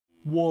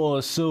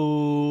What's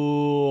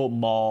up,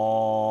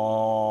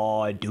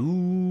 my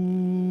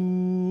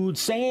dude?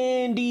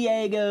 San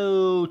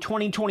Diego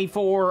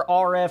 2024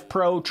 RF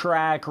Pro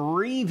Track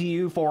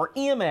review for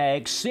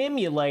MX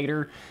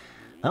Simulator.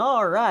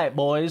 All right,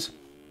 boys.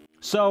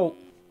 So,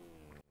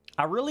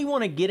 I really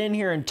want to get in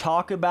here and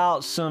talk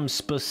about some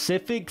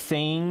specific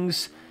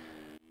things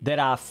that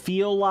I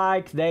feel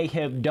like they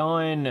have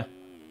done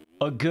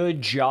a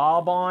good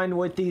job on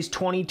with these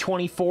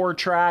 2024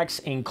 tracks,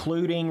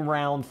 including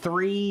round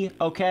 3,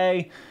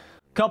 okay?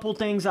 Couple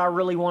things I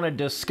really want to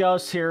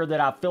discuss here that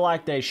I feel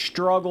like they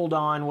struggled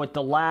on with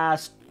the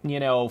last,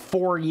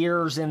 4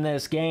 years in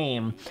this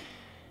game.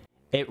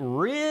 It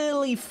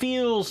really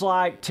feels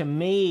like to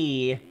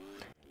me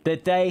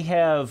that they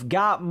have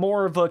got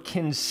more of a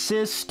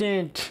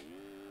consistent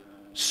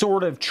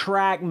sort of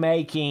track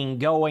making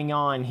going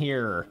on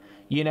here.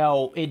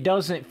 It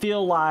doesn't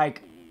feel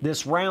like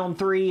this round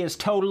 3 is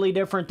totally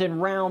different than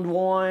round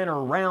 1,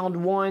 or round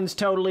 1's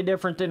totally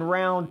different than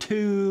round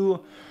 2.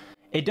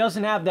 It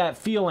doesn't have that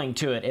feeling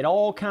to it. It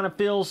all kind of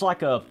feels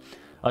like a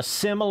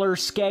similar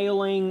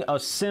scaling, a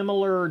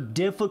similar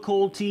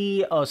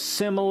difficulty, a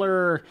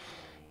similar,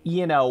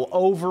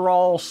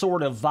 overall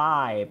sort of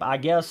vibe, I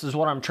guess is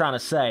what I'm trying to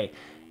say.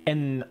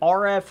 And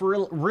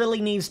RF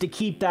really needs to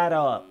keep that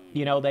up.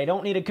 They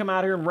don't need to come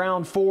out here in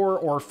round 4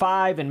 or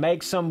 5 and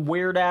make some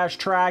weird-ass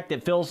track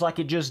that feels like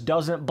it just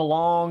doesn't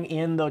belong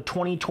in the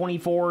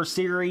 2024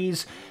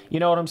 series.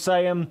 You know what I'm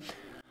saying?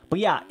 But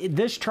yeah,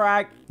 this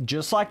track,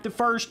 just like the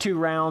first 2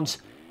 rounds,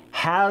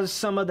 has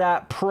some of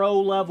that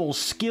pro-level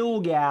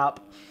skill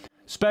gap,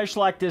 especially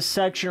like this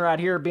section right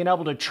here, being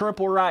able to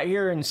triple right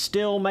here and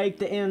still make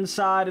the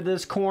inside of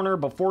this corner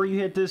before you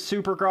hit this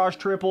Supercross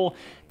triple.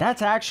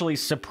 That's actually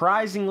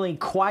surprisingly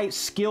quite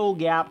skill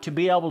gap to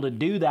be able to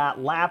do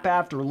that lap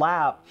after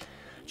lap.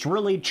 It's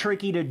really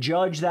tricky to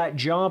judge that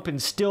jump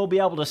and still be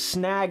able to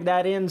snag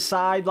that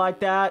inside like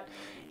that.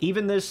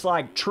 Even this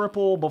like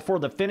triple before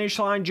the finish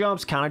line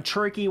jump's kind of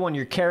tricky when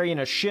you're carrying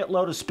a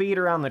shitload of speed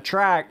around the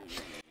track.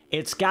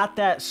 It's got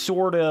that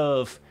sort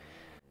of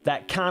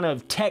that kind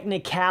of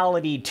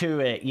technicality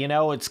to it,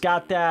 it's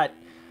got that.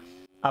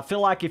 I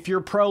feel like if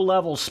you're pro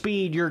level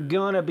speed, you're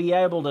gonna be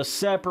able to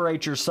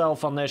separate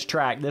yourself on this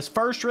track. This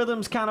first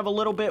rhythm's kind of a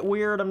little bit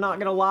weird, I'm not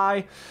gonna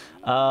lie.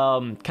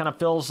 Kind of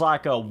feels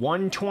like a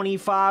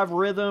 125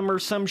 rhythm or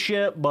some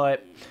shit,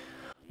 but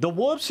the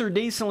whoops are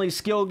decently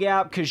skill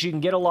gap because you can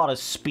get a lot of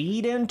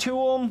speed into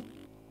them.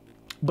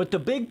 But the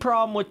big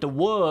problem with the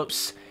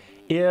whoops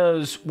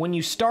is when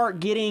you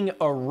start getting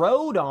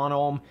Erode on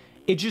them,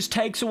 it just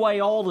takes away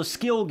all the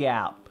skill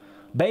gap.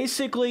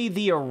 Basically,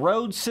 the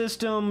Erode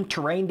system,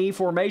 terrain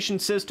deformation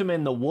system,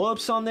 and the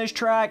whoops on this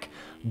track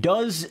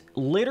does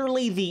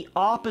literally the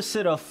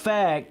opposite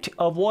effect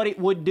of what it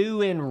would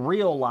do in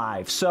real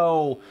life.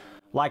 So,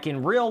 like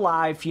in real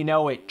life,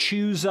 it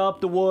chews up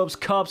the whoops,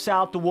 cups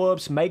out the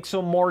whoops, makes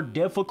them more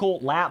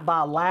difficult lap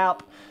by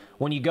lap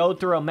when you go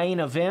through a main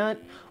event.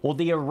 Well,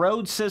 the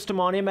Erode system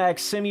on MX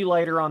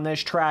Simulator on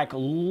this track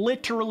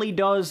literally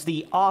does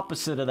the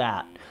opposite of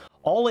that.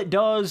 All it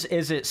does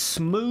is it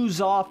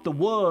smooths off the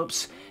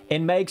whoops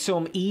and makes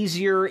them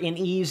easier and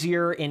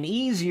easier and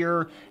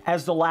easier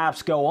as the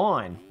laps go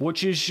on,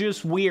 which is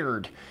just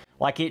weird.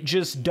 Like, it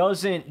just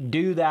doesn't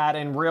do that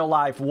in real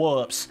life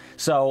whoops.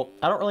 So,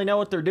 I don't really know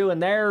what they're doing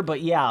there,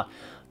 but yeah,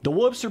 the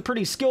whoops are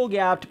pretty skill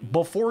gapped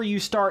before you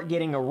start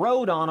getting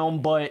Erode on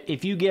them, but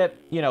if you get,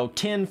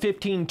 10,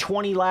 15,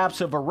 20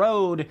 laps of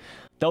Erode,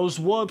 those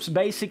whoops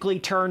basically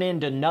turn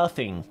into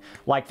nothing.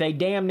 Like, they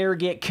damn near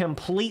get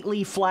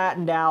completely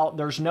flattened out.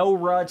 There's no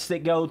ruts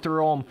that go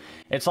through them.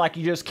 It's like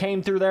you just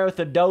came through there with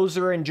a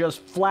dozer and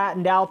just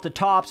flattened out the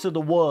tops of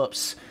the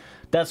whoops.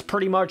 That's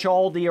pretty much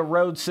all the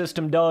Erode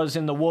system does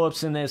in the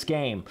whoops in this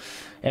game.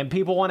 And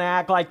people want to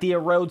act like the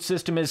Erode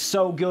system is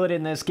so good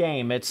in this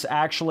game. It's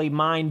actually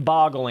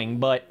mind-boggling,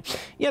 but,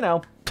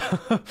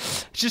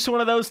 it's just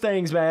one of those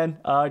things, man.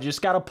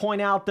 Just got to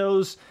point out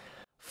those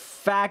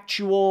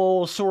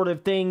factual sort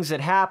of things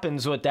that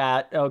happens with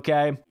that,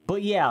 okay?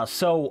 But yeah,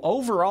 so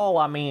overall,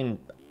 I mean,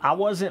 I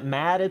wasn't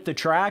mad at the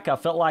track. I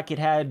felt like it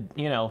had,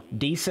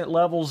 decent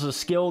levels of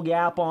skill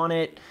gap on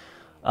it.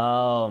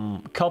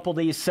 Couple of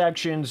these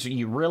sections,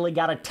 you really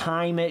got to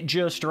time it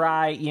just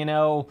right,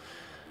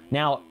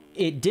 Now,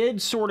 it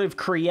did sort of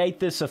create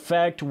this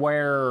effect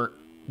where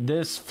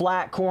this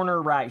flat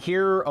corner right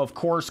here, of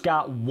course,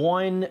 got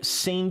one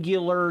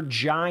singular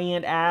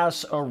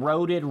giant-ass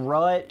eroded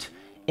rut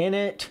in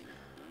it.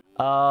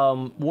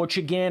 Which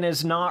again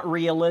is not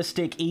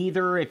realistic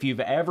either. If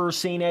you've ever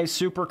seen a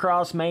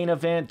Supercross main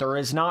event, there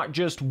is not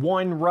just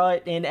one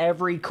rut in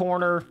every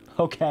corner,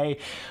 okay?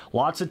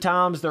 Lots of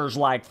times there's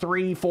like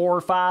 3,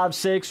 4, 5,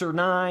 6, or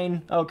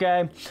 9,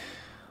 okay?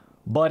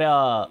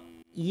 But,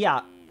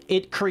 yeah,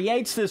 it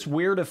creates this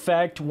weird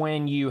effect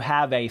when you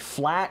have a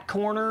flat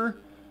corner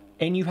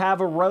and you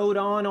have Erode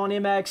on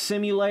MX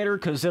Simulator,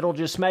 because it'll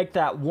just make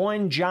that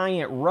one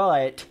giant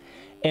rut.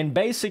 And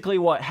basically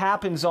what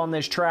happens on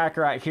this track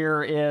right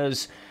here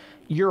is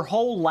your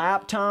whole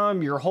lap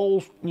time, your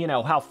whole, you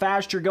know, how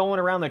fast you're going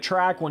around the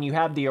track when you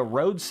have the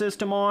Erode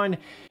system on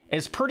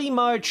is pretty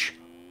much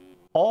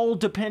all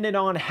dependent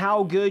on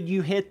how good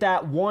you hit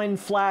that one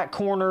flat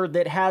corner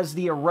that has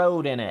the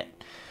Erode in it.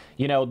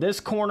 You know, this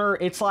corner,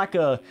 it's like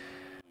a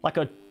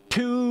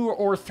 2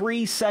 or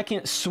 3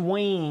 second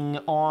swing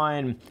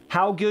on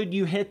how good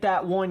you hit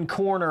that one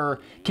corner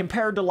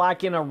compared to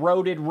like an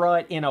eroded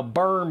rut in a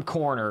berm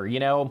corner.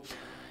 You know,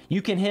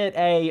 you can hit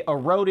a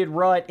eroded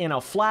rut in a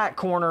flat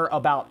corner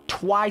about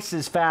twice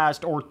as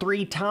fast or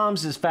 3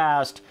 times as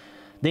fast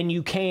than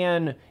you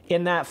can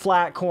in that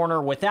flat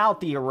corner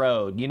without the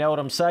Erode. You know what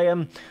I'm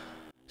saying?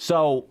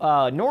 So,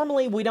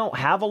 normally we don't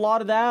have a lot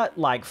of that,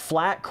 like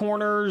flat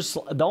corners.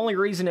 The only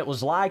reason it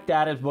was like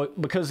that is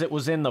because it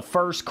was in the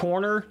first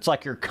corner. It's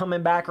like you're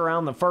coming back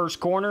around the first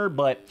corner,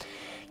 but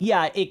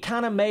yeah, it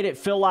kind of made it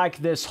feel like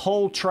this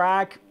whole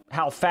track,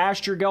 how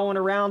fast you're going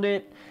around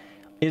it,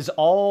 is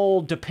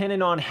all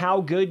dependent on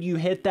how good you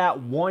hit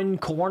that one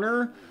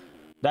corner.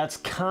 That's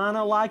kind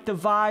of like the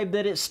vibe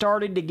that it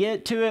started to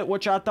get to it,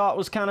 which I thought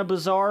was kind of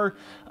bizarre.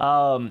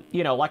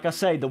 You know, like I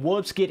say, the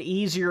whoops get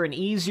easier and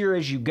easier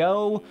as you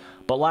go,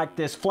 but like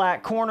this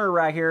flat corner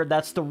right here,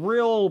 that's the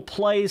real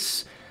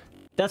place,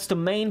 that's the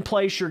main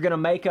place you're going to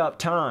make up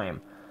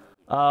time.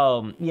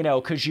 You know,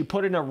 because you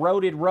put an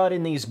eroded rut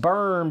in these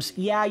berms,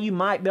 yeah, you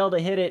might be able to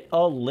hit it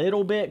a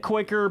little bit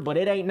quicker, but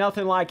it ain't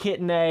nothing like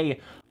hitting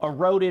a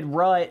eroded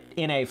rut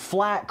in a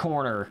flat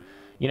corner.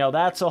 You know,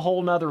 that's a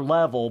whole nother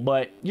level,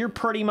 but you're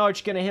pretty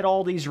much going to hit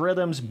all these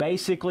rhythms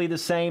basically the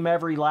same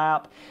every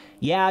lap.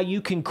 Yeah,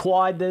 you can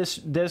quad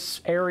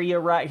this area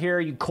right here.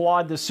 You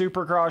quad the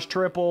Supercross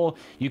triple.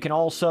 You can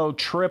also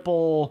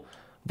triple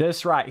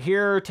this right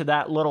here to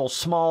that little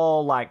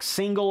small, like,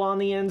 single on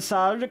the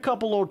inside. There's a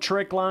couple little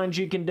trick lines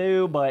you can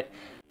do, but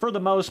for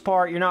the most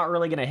part, you're not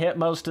really going to hit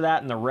most of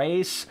that in the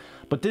race.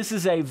 But this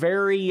is a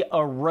very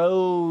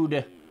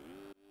Erode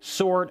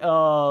sort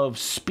of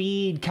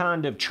speed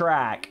kind of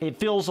track. It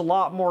feels a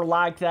lot more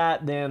like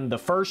that than the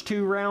first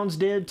 2 rounds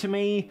did to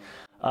me.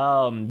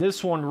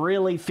 This one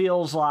really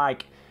feels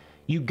like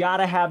you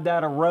gotta have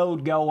that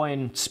Erode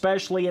going,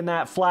 especially in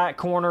that flat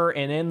corner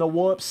and in the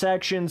whoop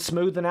section,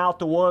 smoothing out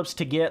the whoops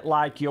to get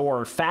like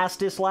your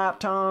fastest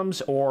lap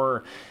times,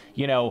 or,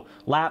 you know,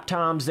 lap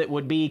times that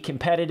would be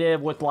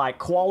competitive with like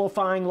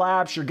qualifying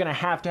laps. You're gonna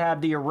have to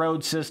have the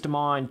Erode system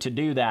on to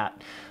do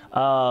that.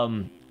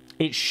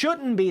 It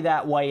shouldn't be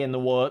that way in the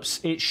whoops.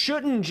 It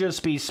shouldn't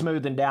just be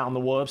smoothing down the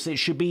whoops. It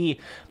should be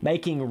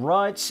making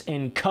ruts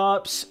and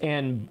cups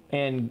and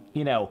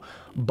you know,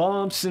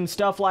 bumps and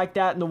stuff like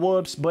that in the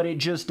whoops, but it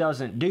just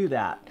doesn't do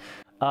that.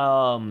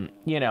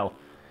 You know,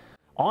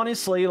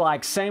 honestly,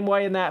 like same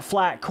way in that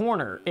flat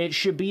corner. It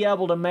should be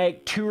able to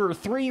make 2 or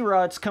 3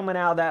 ruts coming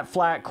out of that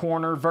flat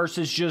corner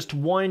versus just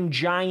one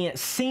giant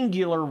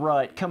singular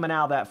rut coming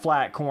out of that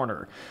flat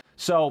corner.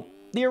 So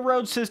the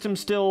Erode system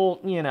still,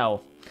 you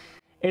know,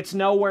 it's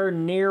nowhere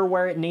near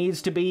where it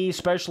needs to be,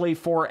 especially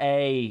for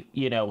a,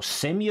 you know,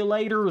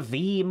 simulator,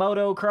 the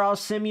motocross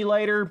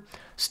simulator.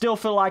 Still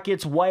feel like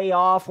it's way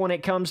off when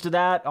it comes to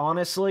that,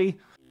 honestly.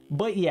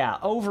 But yeah,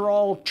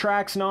 overall,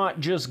 track's not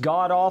just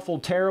god-awful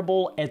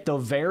terrible. At the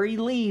very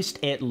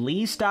least, at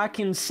least I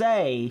can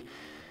say,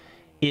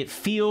 it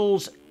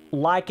feels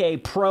like a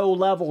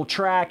pro-level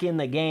track in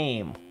the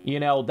game. You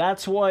know,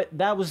 that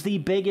was the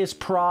biggest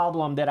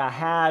problem that I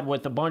had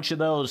with a bunch of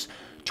those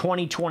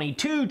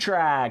 2022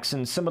 tracks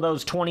and some of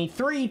those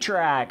 23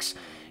 tracks.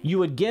 You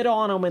would get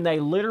on them and they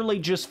literally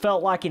just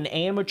felt like an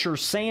amateur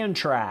sand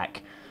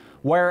track.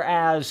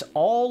 Whereas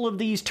all of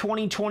these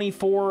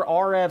 2024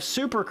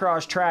 RF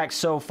Supercross tracks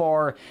so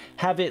far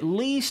have at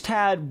least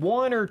had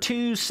 1 or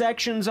 2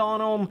 sections on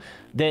them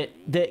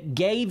that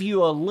gave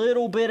you a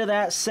little bit of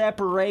that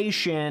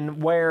separation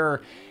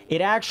where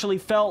it actually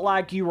felt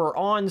like you were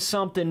on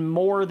something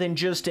more than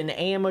just an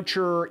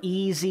amateur,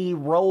 easy,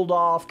 rolled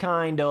off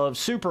kind of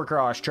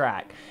Supercross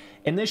track.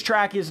 And this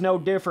track is no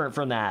different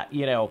from that,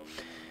 you know.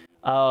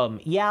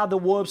 Yeah, the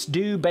whoops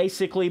do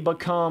basically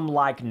become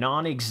like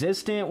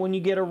non-existent when you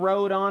get a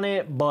road on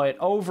it, but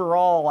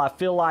overall I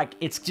feel like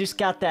it's just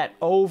got that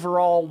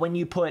overall, when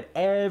you put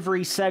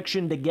every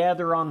section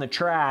together on the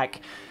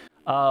track,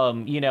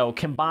 you know,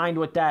 combined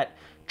with that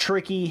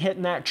tricky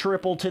hitting that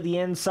triple to the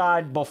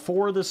inside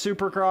before the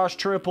Supercross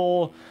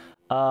triple,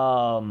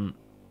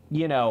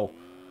 you know,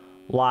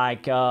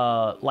 like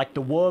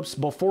the whoops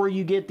before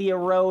you get the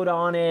Erode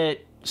on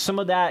it. Some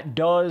of that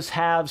does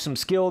have some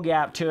skill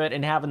gap to it,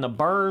 and having the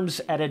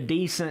berms at a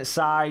decent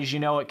size, you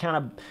know, it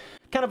kind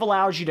of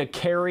allows you to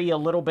carry a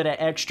little bit of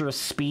extra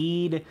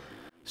speed.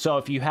 So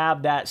if you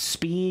have that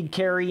speed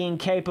carrying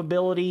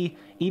capability,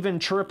 even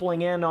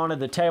tripling in onto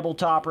the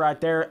tabletop right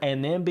there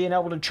and then being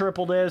able to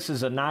triple this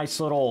is a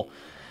nice little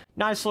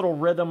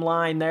rhythm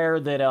line there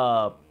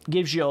that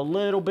gives you a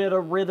little bit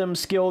of rhythm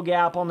skill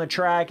gap on the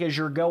track as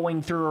you're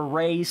going through a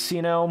race,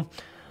 you know.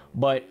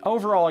 But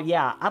overall,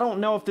 yeah, I don't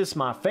know if this is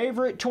my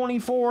favorite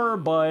 24,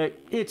 but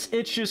it's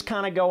just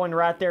kind of going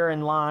right there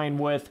in line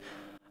with,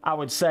 I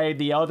would say,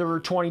 the other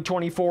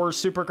 2024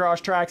 Supercross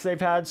tracks they've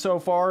had so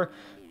far.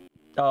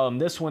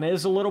 This one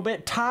is a little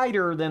bit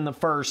tighter than the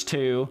first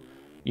two,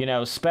 you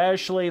know,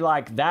 especially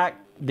like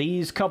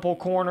these couple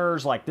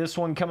corners, like this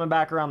one coming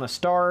back around the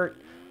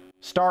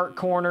start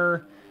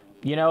corner.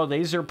 You know,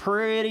 these are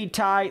pretty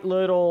tight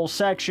little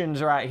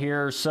sections right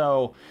here,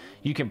 so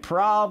you can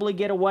probably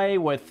get away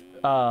with,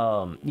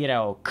 you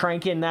know,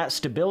 cranking that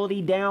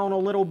stability down a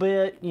little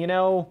bit, you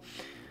know,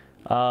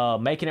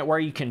 making it where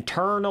you can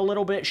turn a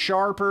little bit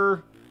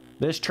sharper.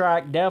 This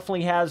track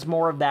definitely has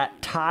more of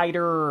that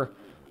tighter,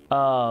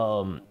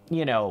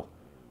 you know,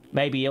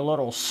 maybe a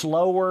little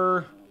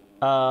slower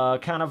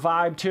kind of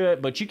vibe to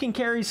it, but you can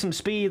carry some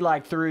speed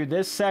like through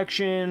this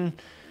section.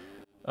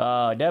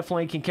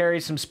 Definitely can carry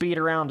some speed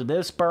around to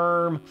this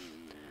berm.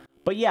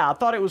 But yeah, I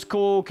thought it was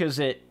cool because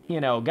it, you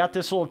know, got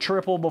this little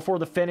triple before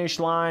the finish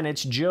line.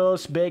 It's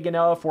just big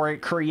enough where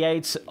it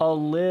creates a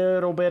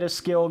little bit of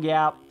skill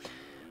gap.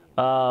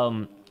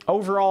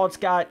 Overall, it's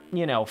got,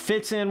 you know,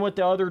 fits in with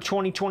the other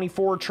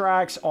 2024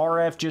 tracks.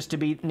 RF just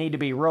need to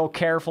be real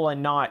careful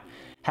and not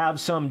have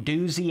some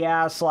doozy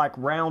ass like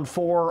round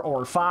 4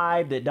 or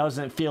 5 that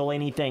doesn't feel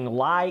anything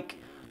like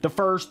the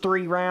first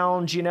 3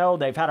 rounds. You know,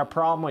 they've had a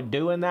problem with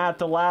doing that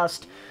the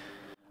last,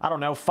 I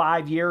don't know,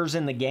 5 years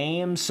in the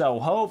game. So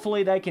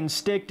hopefully they can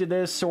stick to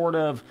this sort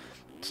of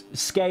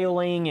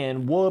scaling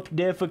and whoop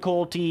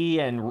difficulty,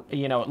 and,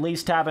 you know, at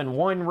least having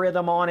one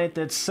rhythm on it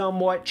that's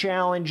somewhat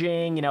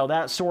challenging, you know,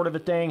 that sort of a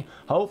thing.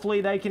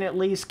 Hopefully they can at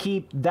least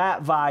keep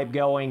that vibe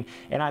going,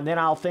 and then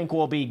I'll think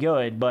we'll be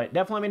good. But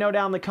definitely let me know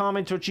down in the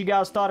comments what you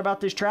guys thought about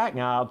this track,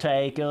 and I'll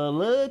take a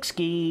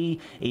look-ski.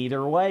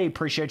 Either way,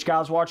 appreciate you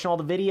guys watching all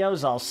the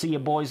videos. I'll see you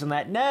boys in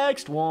that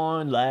next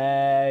one.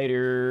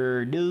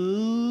 Later,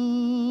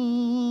 dudes.